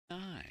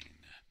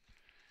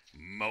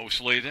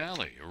Mostly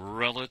Dally,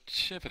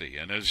 Relativity,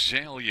 and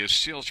Azalea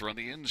Seals are on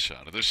the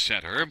inside of the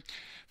center.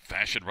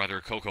 Fashion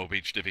Rider Cocoa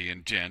Beach Divi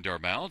and Dan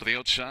Darmel. To the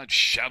outside,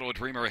 Shadow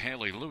Dreamer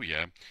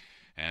Hallelujah.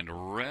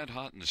 And Red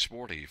Hot and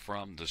Sporty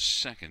from the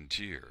second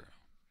tier.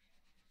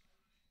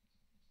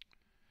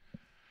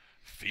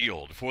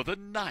 Field for the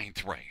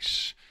ninth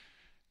race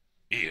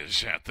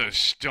is at the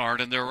start,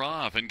 and they're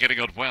off and getting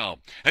out well.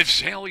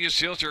 Azalea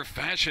Seals,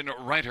 Fashion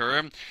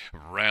Rider,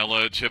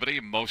 Relativity,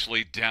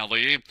 Mostly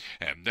Dally,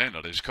 and then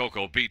it is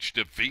Cocoa Beach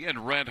Divi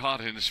and Red Hot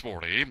and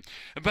Sporty.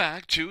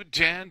 Back to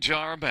Dan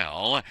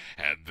Darmel,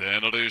 and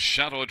then it is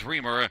Shadow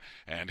Dreamer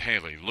and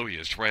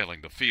Hallelujah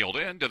trailing the field.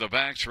 Into the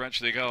backstretch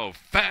they go.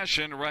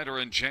 Fashion Rider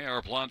and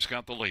J.R. Blunt's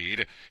got the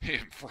lead,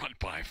 in front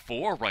by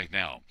 4 right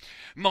now.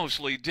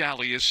 Mostly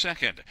Dally is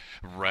second,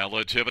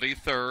 Relativity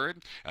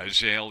third,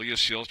 Azalea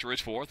Seals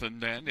is fourth, and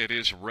then it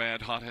is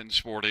Red Hot and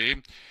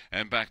Sporty,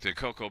 and back to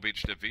Cocoa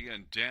Beach Divi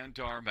and Dan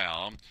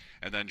Darmel,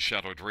 and then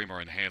Shadow Dreamer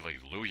and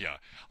Hallelujah.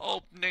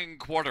 Opening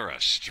quarter,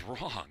 a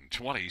strong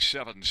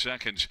 27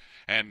 seconds,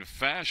 and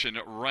Fashion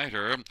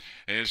Rider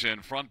is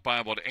in front by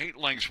about 8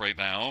 lengths right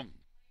now.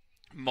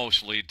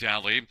 Mostly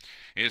Dally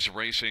is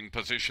racing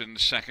position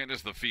second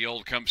as the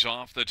field comes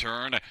off the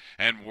turn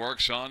and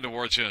works on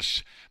towards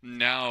us.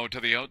 Now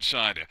to the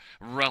outside,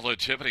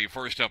 Relativity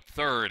first up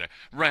third.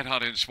 Red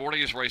Hot and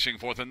Sporty is racing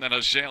fourth, and then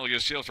Azalea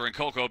Seals and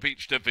Cocoa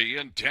Beach Divi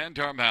and Dan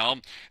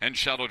Darmel and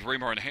Shadow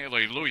Dreamer and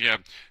Hallelujah.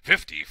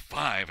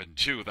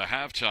 55-2 the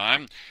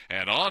halftime,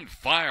 and on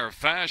fire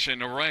Fashion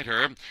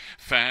Rider.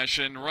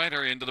 Fashion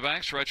Rider into the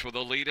backstretch with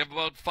a lead of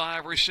about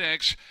 5 or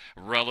 6.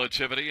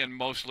 Relativity and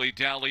Mostly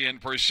Dally in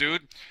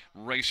pursuit,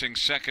 racing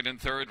second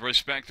and third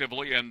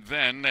respectively, and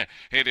then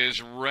it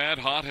is Red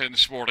Hot and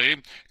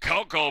Sporty,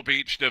 Cocoa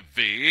Beach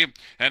Divi,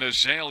 and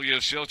Azalea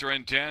Seals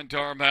and Dan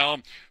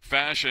Darmel.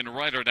 Fashion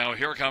Rider. Now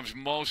here comes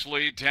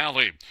Mostly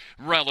Dally,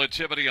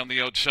 Relativity on the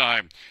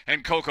outside,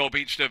 and Cocoa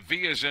Beach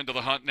Divi is into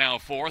the hunt now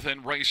fourth,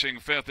 and racing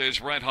fifth is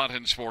Red Hot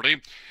and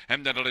Sporty,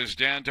 and then it is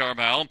Dan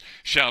Darmel.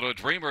 Shadow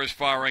Dreamer is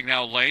firing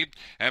now late,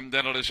 and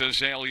then it is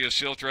Azalea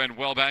Seals and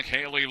Wellback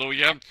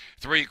Hallelujah.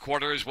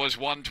 3/4 was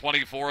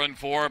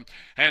 124-4,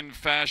 and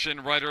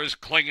Fashion Rider is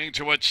clinging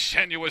to a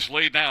tenuous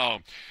lead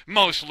now.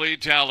 Mostly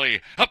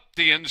Dally up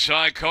the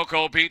inside,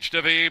 Cocoa Beach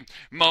Divi.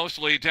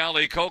 Mostly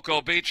Dally,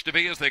 Cocoa Beach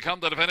Divi as they come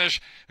to the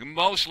finish.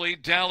 Mostly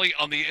Dally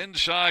on the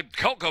inside.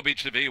 Cocoa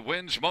Beach Divi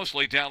wins.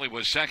 Mostly Dally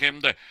was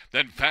second.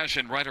 Then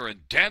Fashion Rider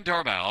and Dan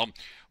Darmel,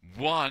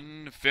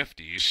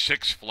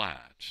 156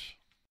 flat.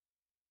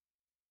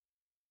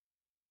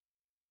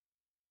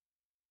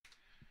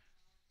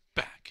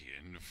 Back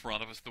in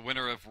front of us, the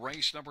winner of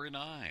race number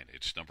 9.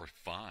 It's number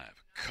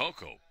 5,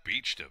 Cocoa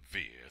Beach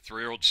Divi,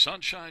 3-year-old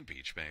Sunshine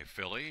Beach Bay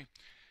filly.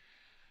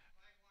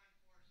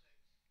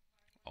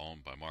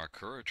 Owned by Mark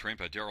Kerr, trained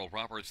by Daryl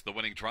Roberts. The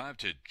winning drive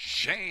to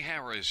Jay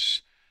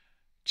Harris.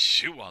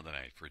 2 on the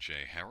night for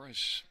Jay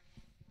Harris.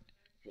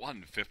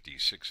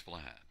 156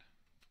 flat.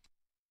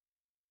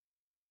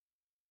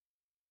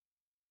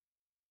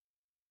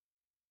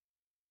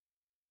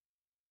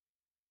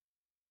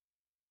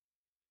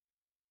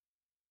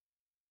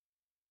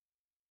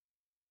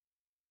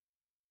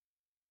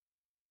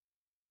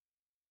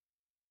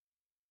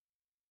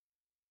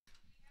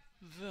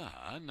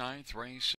 The 9th race